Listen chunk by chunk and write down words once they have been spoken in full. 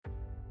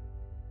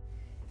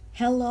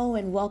Hello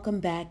and welcome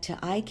back to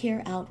Eye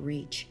Care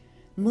Outreach,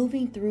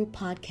 Moving Through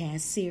podcast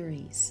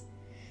series.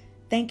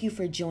 Thank you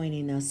for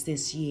joining us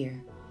this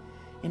year.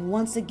 And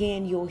once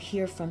again, you'll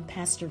hear from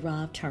Pastor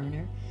Rob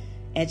Turner,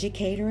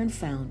 educator and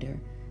founder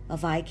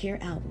of Eye Care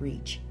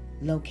Outreach,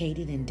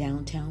 located in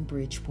downtown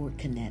Bridgeport,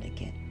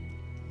 Connecticut.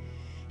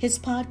 His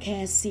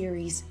podcast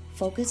series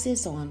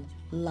focuses on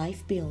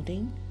life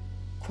building,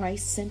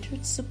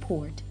 Christ-centered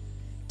support,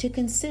 to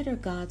consider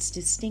God's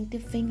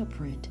distinctive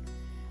fingerprint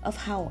of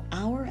how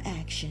our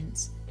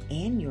actions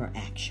and your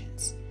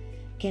actions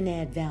can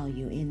add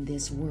value in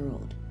this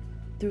world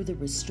through the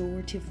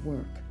restorative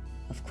work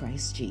of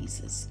Christ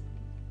Jesus.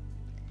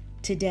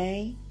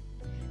 Today,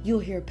 you'll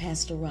hear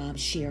Pastor Rob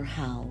share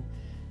how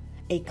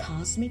a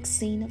cosmic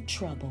scene of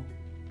trouble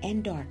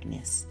and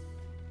darkness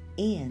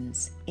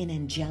ends in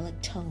angelic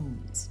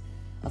tones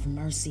of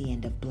mercy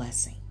and of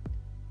blessing.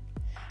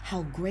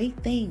 How great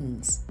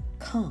things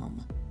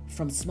come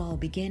from small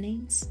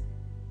beginnings,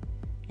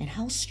 and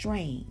how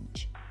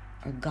strange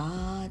are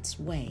God's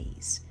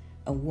ways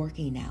of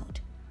working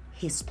out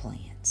His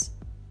plans.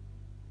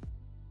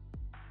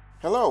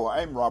 Hello,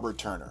 I'm Robert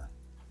Turner.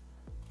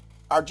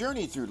 Our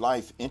journey through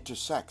life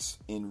intersects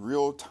in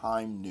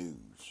real-time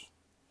news.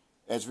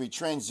 As we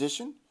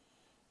transition,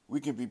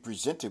 we can be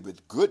presented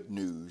with good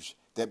news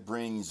that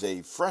brings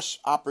a fresh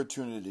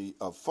opportunity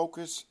of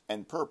focus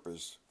and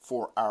purpose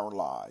for our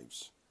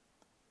lives.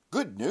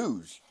 Good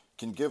news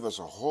can give us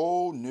a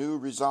whole new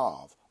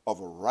resolve of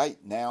a right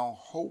now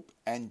hope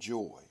and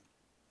joy.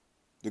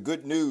 The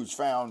good news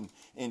found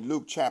in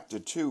Luke chapter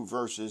 2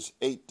 verses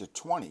 8 to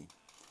 20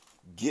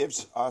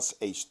 gives us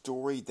a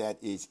story that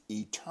is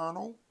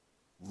eternal,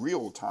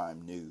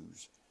 real-time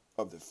news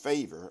of the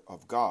favor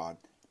of God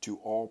to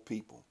all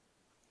people.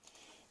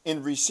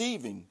 In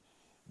receiving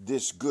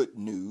this good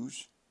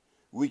news,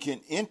 we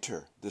can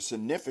enter the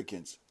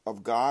significance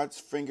of God's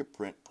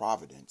fingerprint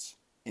providence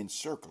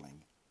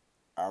encircling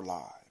our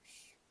lives.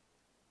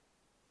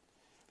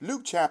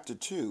 Luke chapter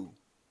 2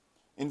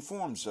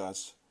 informs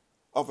us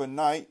of a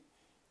night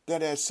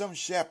that as some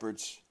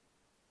shepherds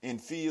in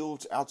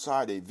fields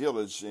outside a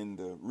village in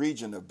the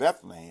region of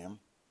Bethlehem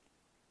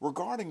were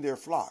guarding their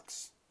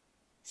flocks,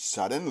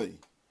 suddenly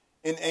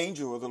an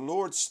angel of the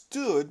Lord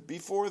stood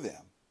before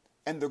them,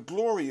 and the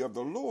glory of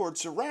the Lord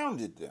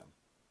surrounded them.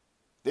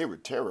 They were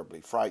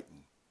terribly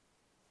frightened.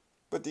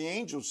 But the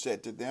angel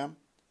said to them,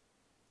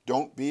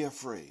 "Don't be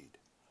afraid.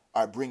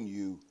 I bring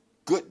you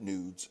good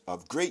news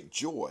of great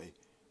joy,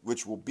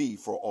 which will be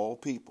for all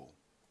people."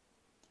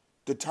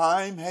 The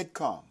time had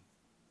come,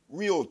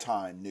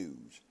 real-time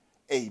news,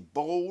 a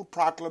bold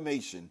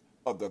proclamation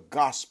of the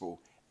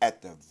gospel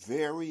at the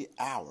very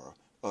hour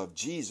of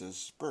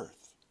Jesus'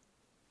 birth.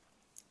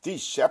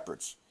 These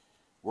shepherds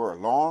were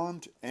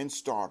alarmed and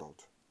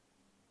startled.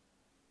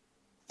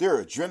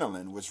 Their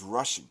adrenaline was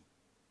rushing,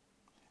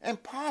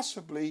 and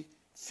possibly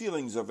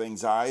feelings of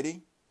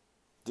anxiety,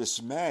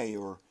 dismay,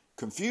 or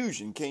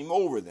confusion came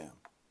over them.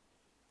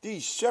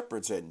 These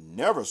shepherds had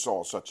never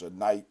saw such a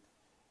night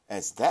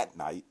as that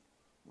night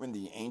when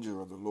the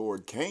angel of the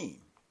Lord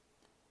came.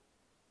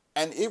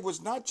 And it was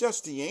not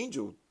just the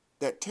angel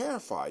that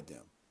terrified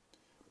them,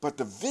 but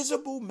the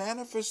visible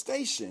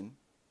manifestation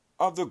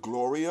of the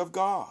glory of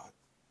God.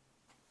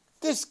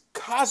 This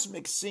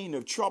cosmic scene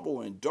of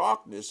trouble and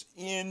darkness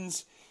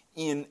ends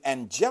in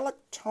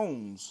angelic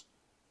tones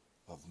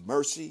of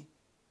mercy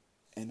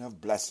and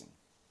of blessing.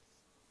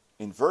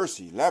 In verse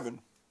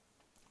 11,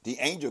 the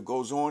angel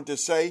goes on to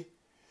say,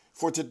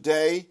 "For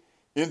today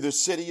in the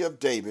city of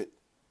David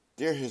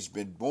there has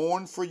been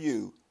born for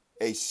you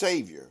a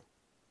Savior,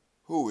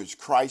 who is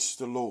Christ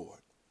the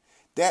Lord."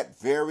 That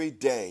very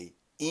day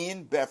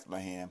in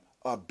Bethlehem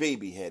a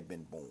baby had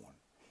been born.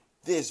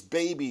 This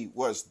baby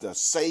was the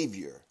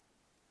Savior,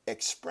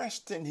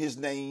 expressed in his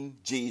name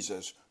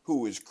Jesus,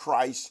 who is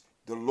Christ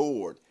the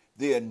Lord,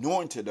 the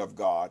anointed of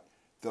God,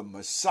 the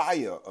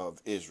Messiah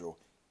of Israel.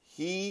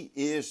 He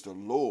is the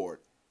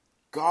Lord,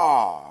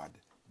 God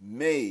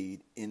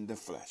made in the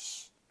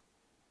flesh,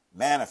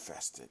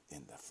 manifested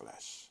in the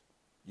flesh.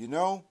 You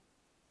know,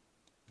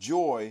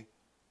 joy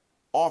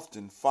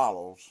often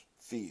follows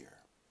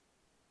fear.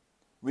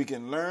 We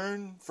can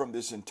learn from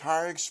this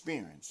entire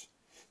experience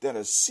that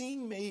a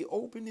scene may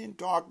open in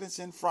darkness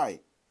and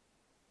fright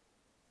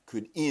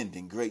could end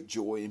in great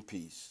joy and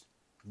peace.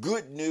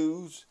 Good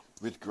news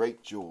with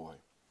great joy.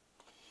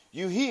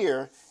 You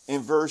hear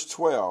in verse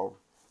 12,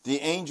 the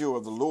angel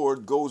of the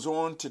Lord goes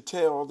on to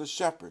tell the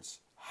shepherds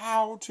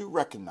how to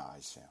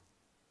recognize him.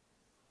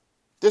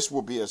 This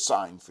will be a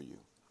sign for you.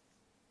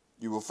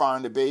 You will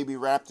find a baby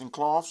wrapped in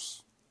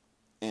cloths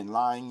and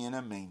lying in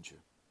a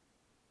manger.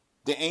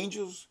 The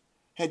angels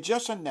had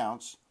just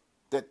announced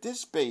that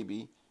this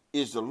baby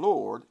is the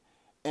Lord,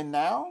 and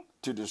now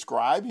to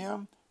describe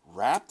him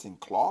wrapped in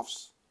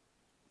cloths,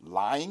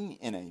 lying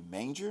in a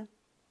manger.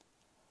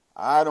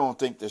 I don't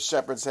think the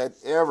shepherds had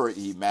ever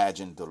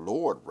imagined the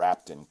Lord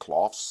wrapped in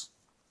cloths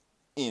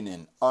in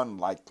an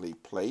unlikely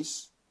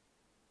place,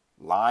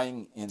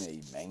 lying in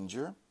a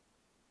manger.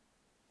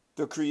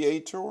 The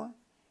Creator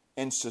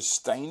and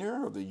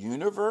sustainer of the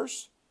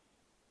universe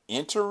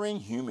entering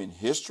human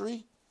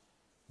history,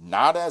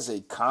 not as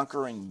a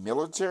conquering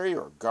military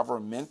or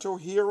governmental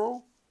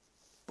hero,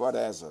 but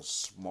as a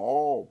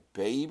small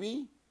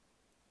baby?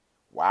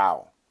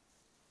 Wow.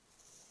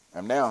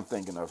 And now I'm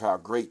thinking of how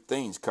great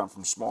things come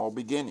from small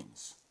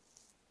beginnings.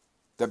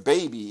 The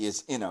baby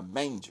is in a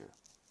manger,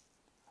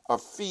 a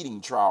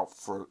feeding trough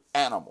for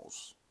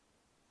animals,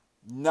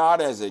 not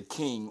as a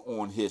king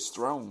on his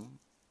throne,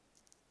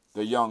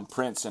 the young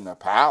prince in the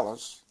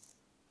palace,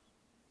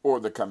 or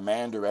the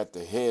commander at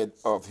the head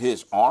of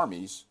his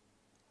armies.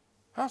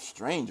 How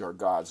strange are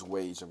God's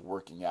ways of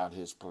working out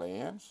his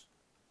plans.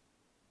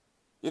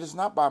 It is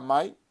not by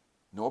might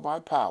nor by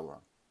power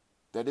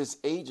that his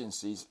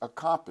agencies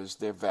accomplish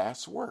their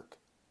vast work.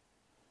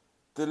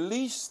 The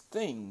least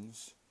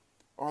things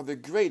are the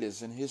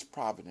greatest in his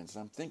providence.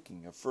 I'm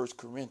thinking of 1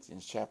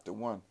 Corinthians chapter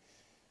 1,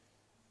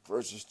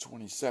 verses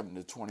 27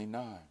 to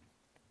 29.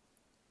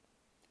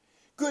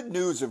 Good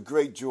news of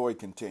great joy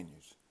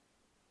continues.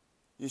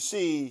 You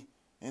see,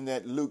 in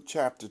that Luke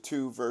chapter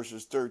 2,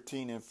 verses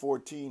 13 and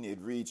 14, it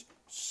reads,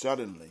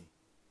 "Suddenly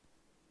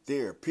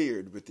there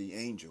appeared with the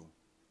angel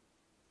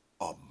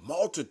a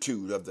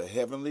multitude of the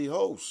heavenly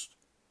host,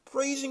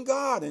 praising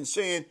God and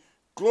saying,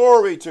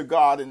 'Glory to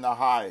God in the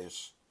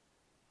highest,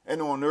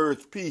 and on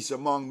earth peace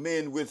among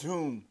men with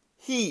whom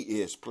he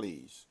is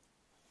pleased.'"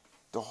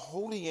 The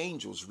holy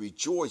angels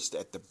rejoiced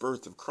at the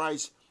birth of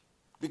Christ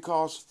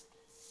because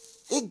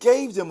it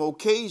gave them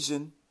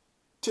occasion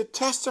to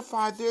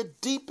testify their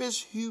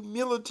deepest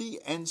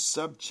humility and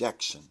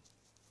subjection.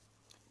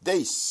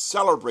 They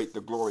celebrate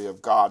the glory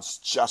of God's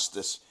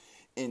justice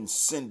in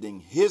sending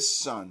his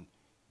Son,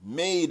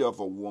 made of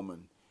a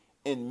woman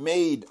and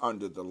made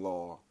under the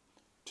law,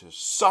 to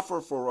suffer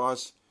for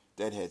us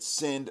that had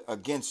sinned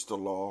against the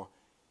law,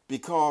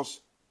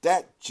 because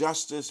that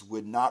justice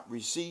would not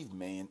receive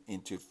man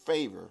into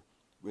favor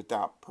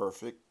without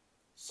perfect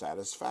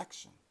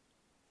satisfaction.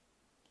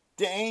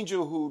 The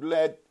angel who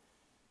led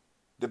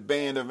the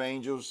band of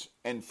angels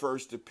and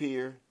first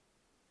appeared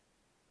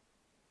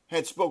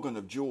had spoken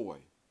of joy,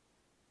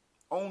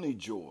 only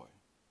joy,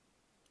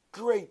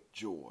 great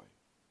joy,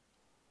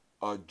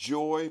 a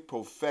joy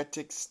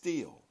prophetic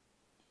still,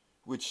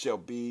 which shall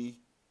be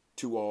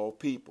to all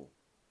people.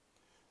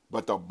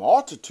 But the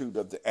multitude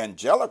of the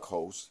angelic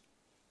hosts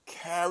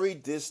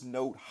carried this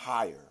note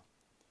higher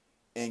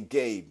and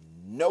gave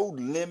no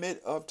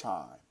limit of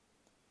time.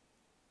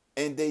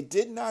 And they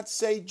did not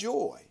say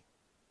joy,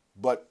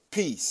 but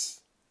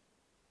peace.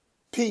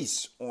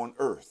 Peace on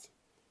earth.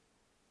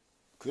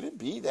 Could it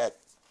be that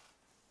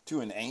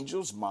to an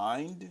angel's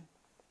mind,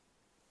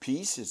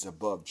 peace is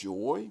above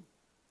joy?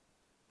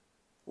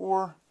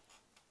 Or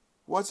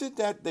was it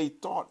that they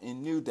thought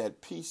and knew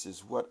that peace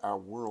is what our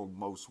world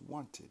most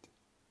wanted?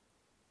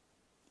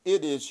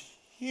 It is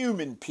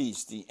human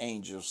peace, the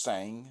angels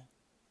sang.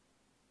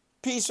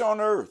 Peace on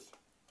earth.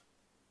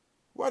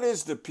 What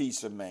is the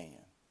peace of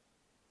man?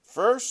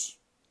 First,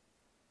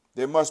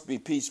 there must be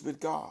peace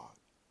with God.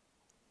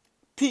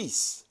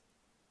 Peace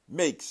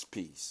makes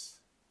peace.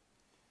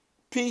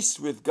 Peace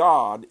with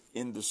God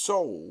in the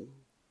soul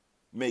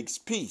makes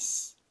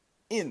peace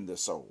in the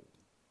soul.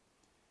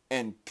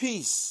 And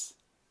peace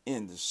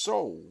in the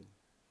soul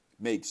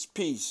makes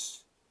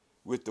peace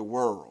with the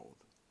world.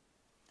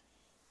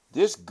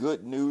 This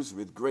good news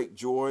with great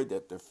joy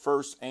that the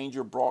first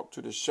angel brought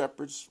to the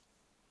shepherds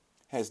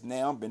has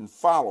now been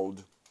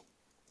followed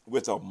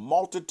with a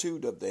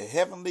multitude of the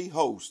heavenly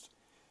host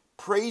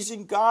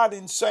praising God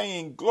and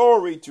saying,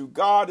 "Glory to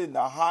God in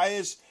the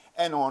highest,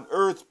 and on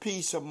earth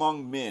peace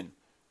among men."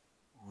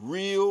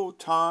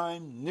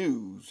 Real-time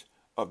news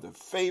of the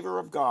favor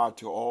of God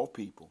to all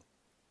people.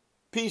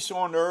 Peace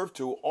on earth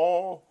to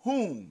all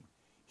whom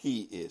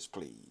he is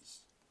pleased.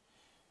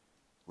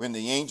 When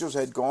the angels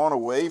had gone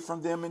away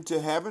from them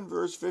into heaven,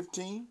 verse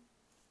 15,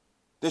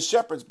 the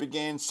shepherds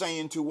began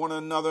saying to one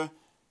another,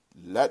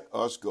 "Let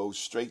us go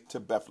straight to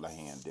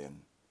Bethlehem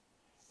then,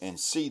 and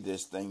see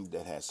this thing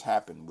that has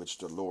happened, which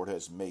the Lord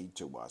has made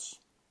to us."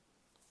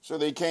 So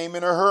they came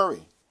in a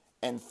hurry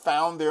and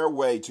found their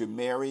way to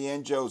Mary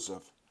and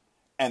Joseph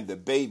and the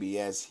baby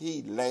as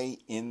he lay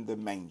in the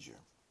manger.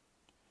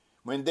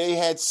 When they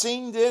had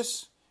seen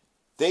this,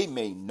 they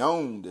made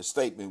known the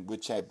statement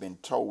which had been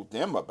told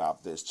them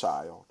about this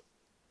child.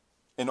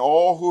 And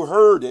all who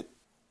heard it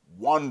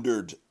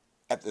wondered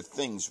at the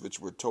things which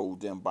were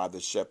told them by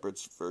the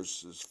shepherds,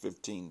 verses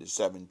 15 to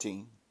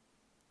 17.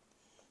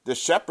 The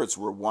shepherds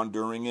were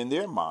wondering in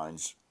their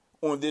minds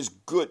on this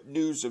good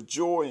news of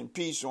joy and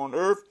peace on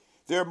earth.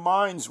 Their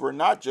minds were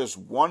not just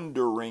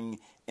wondering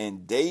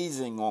and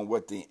dazing on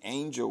what the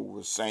angel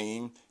was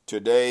saying.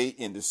 "Today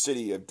in the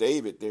city of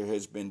David there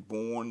has been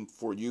born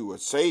for you a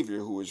Savior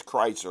who is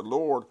Christ the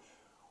Lord."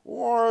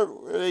 Or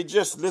were they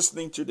just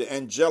listening to the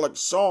angelic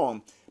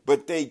song?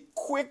 But they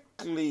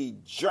quickly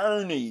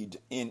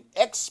journeyed in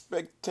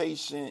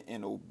expectation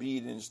and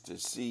obedience to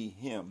see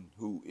him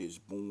who is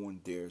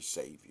born their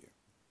Savior.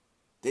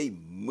 They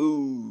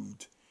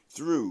moved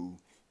through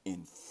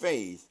in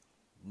faith,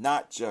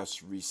 not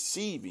just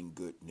receiving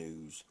good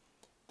news,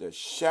 the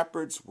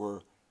shepherds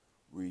were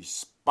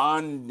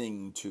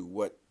responding to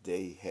what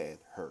they had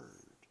heard.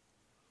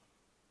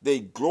 They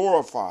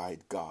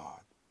glorified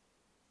God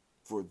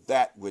for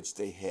that which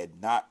they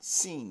had not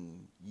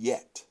seen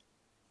yet.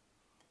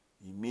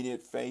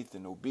 Immediate faith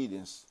and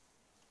obedience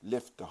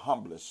lift the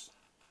humblest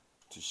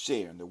to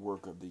share in the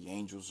work of the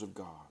angels of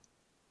God.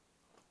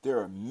 There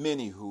are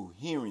many who,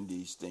 hearing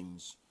these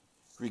things,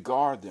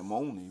 regard them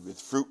only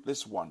with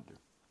fruitless wonder.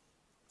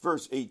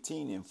 Verse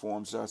 18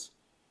 informs us,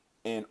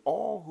 and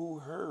all who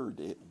heard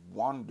it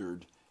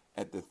wondered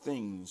at the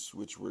things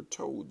which were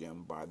told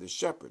them by the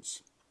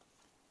shepherds.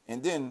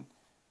 And then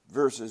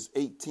verses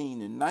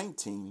 18 and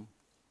 19,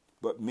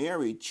 but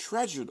Mary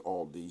treasured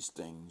all these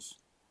things,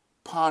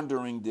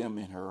 pondering them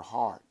in her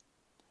heart.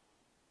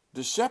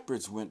 The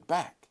shepherds went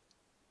back,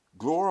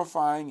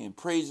 glorifying and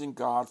praising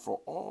God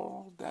for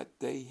all that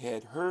they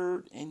had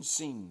heard and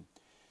seen,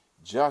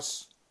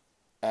 just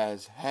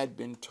as had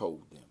been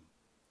told them.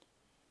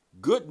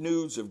 Good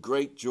news of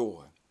great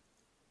joy.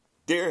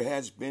 There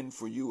has been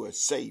for you a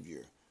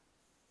Savior,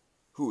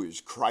 who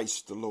is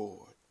Christ the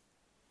Lord.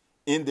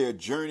 In their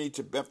journey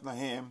to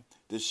Bethlehem,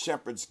 the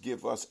shepherds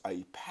give us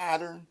a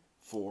pattern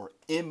for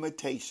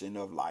imitation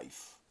of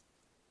life.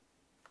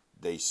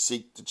 They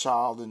seek the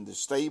child in the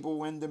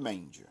stable and the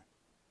manger.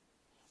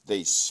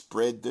 They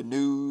spread the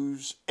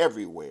news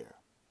everywhere,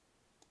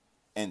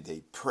 and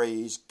they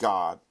praise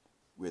God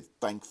with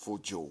thankful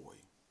joy.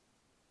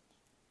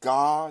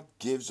 God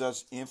gives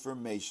us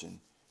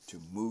information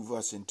to move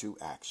us into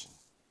action.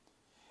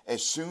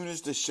 As soon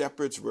as the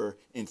shepherds were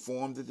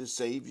informed of the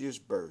Savior's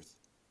birth,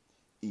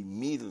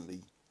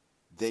 immediately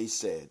they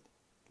said,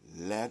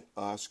 "Let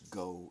us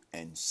go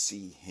and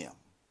see him."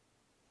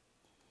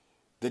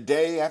 The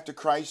day after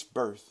Christ's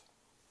birth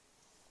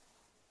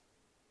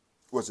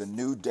was a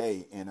new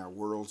day in our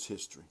world's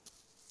history.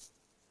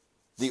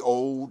 The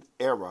old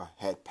era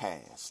had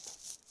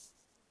passed.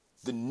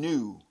 The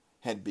new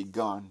had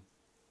begun,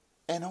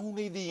 and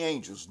only the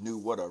angels knew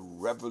what a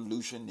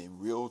revolution in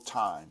real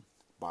time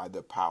by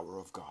the power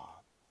of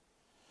God.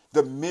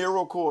 The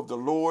miracle of the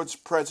Lord's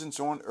presence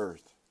on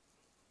earth,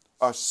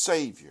 a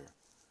Savior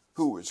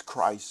who is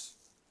Christ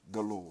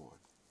the Lord.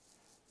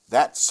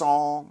 That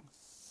song,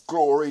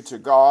 "Glory to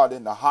God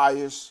in the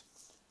highest,"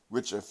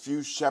 which a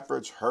few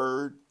shepherds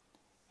heard,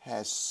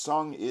 has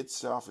sung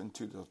itself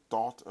into the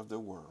thought of the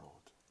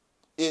world.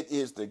 It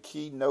is the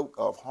keynote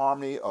of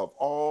harmony of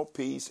all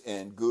peace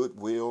and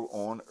goodwill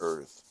on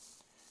earth.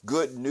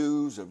 Good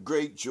news of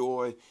great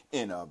joy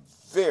in a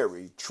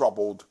very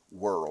troubled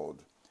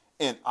world.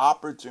 An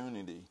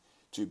opportunity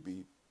to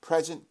be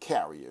present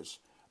carriers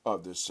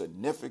of the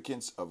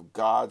significance of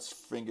God's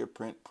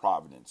fingerprint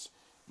providence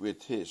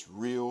with his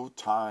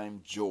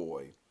real-time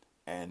joy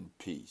and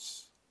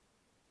peace.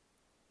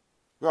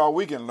 Well,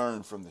 we can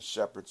learn from the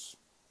shepherds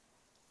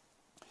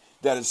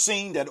that a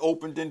scene that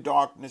opened in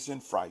darkness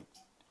and fright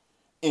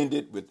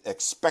ended with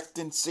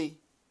expectancy,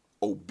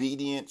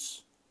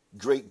 obedience,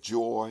 great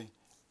joy,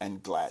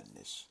 and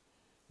gladness.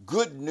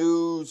 Good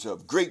news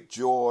of great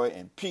joy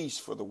and peace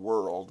for the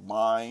world,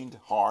 mind,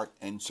 heart,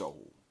 and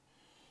soul.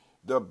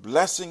 The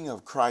blessing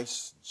of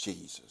Christ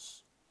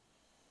Jesus.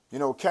 You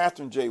know,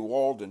 Catherine J.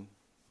 Walden,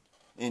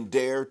 in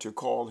Dare to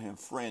Call Him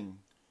Friend,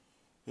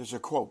 there's a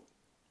quote.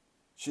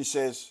 She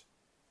says,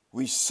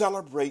 "We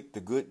celebrate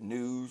the good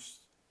news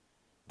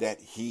that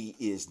he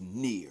is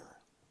near,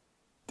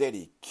 that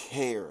he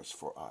cares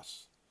for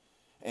us,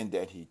 and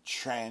that he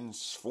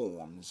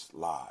transforms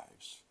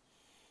lives.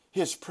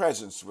 His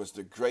presence was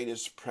the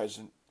greatest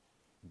present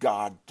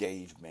God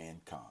gave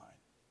mankind.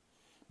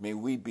 May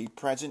we be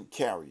present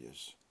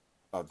carriers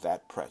of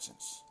that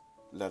presence."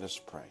 Let us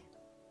pray.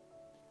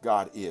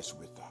 God is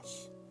with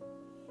us.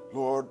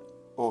 Lord,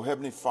 oh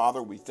Heavenly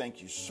Father, we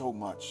thank you so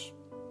much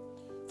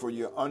for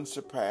your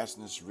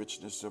unsurpassed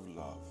richness of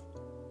love,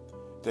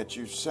 that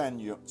you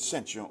sent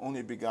your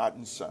only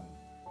begotten Son.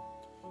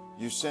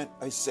 You sent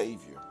a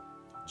Savior,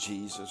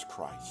 Jesus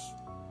Christ.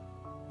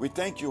 We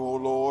thank you, O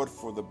Lord,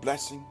 for the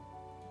blessing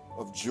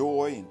of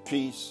joy and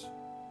peace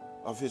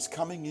of his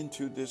coming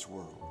into this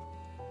world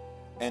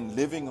and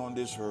living on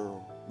this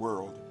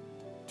world,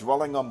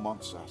 dwelling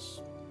amongst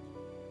us.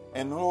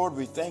 And Lord,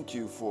 we thank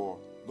you for,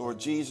 Lord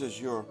Jesus,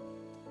 your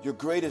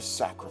greatest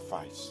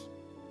sacrifice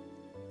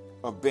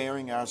of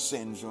bearing our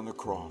sins on the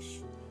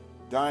cross,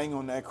 dying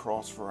on that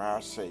cross for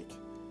our sake,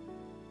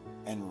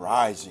 and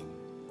rising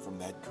from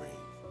that grave.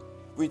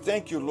 We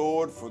thank you,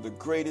 Lord, for the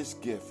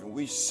greatest gift, and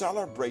we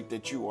celebrate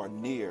that you are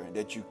near and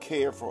that you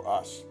care for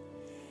us.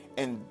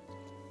 And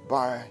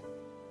by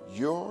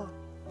your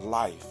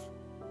life,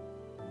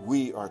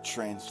 we are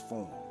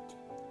transformed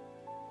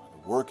by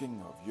the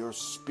working of your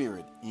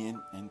Spirit in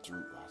and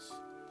through us.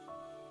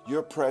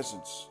 Your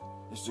presence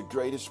is the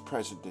greatest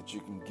present that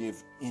you can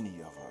give any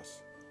of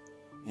us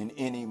in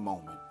any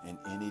moment, in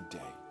any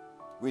day.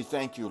 We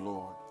thank you,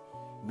 Lord.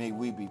 May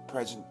we be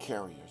present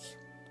carriers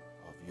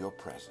of your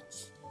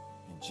presence.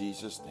 In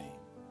Jesus' name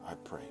I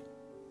pray.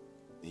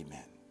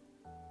 Amen.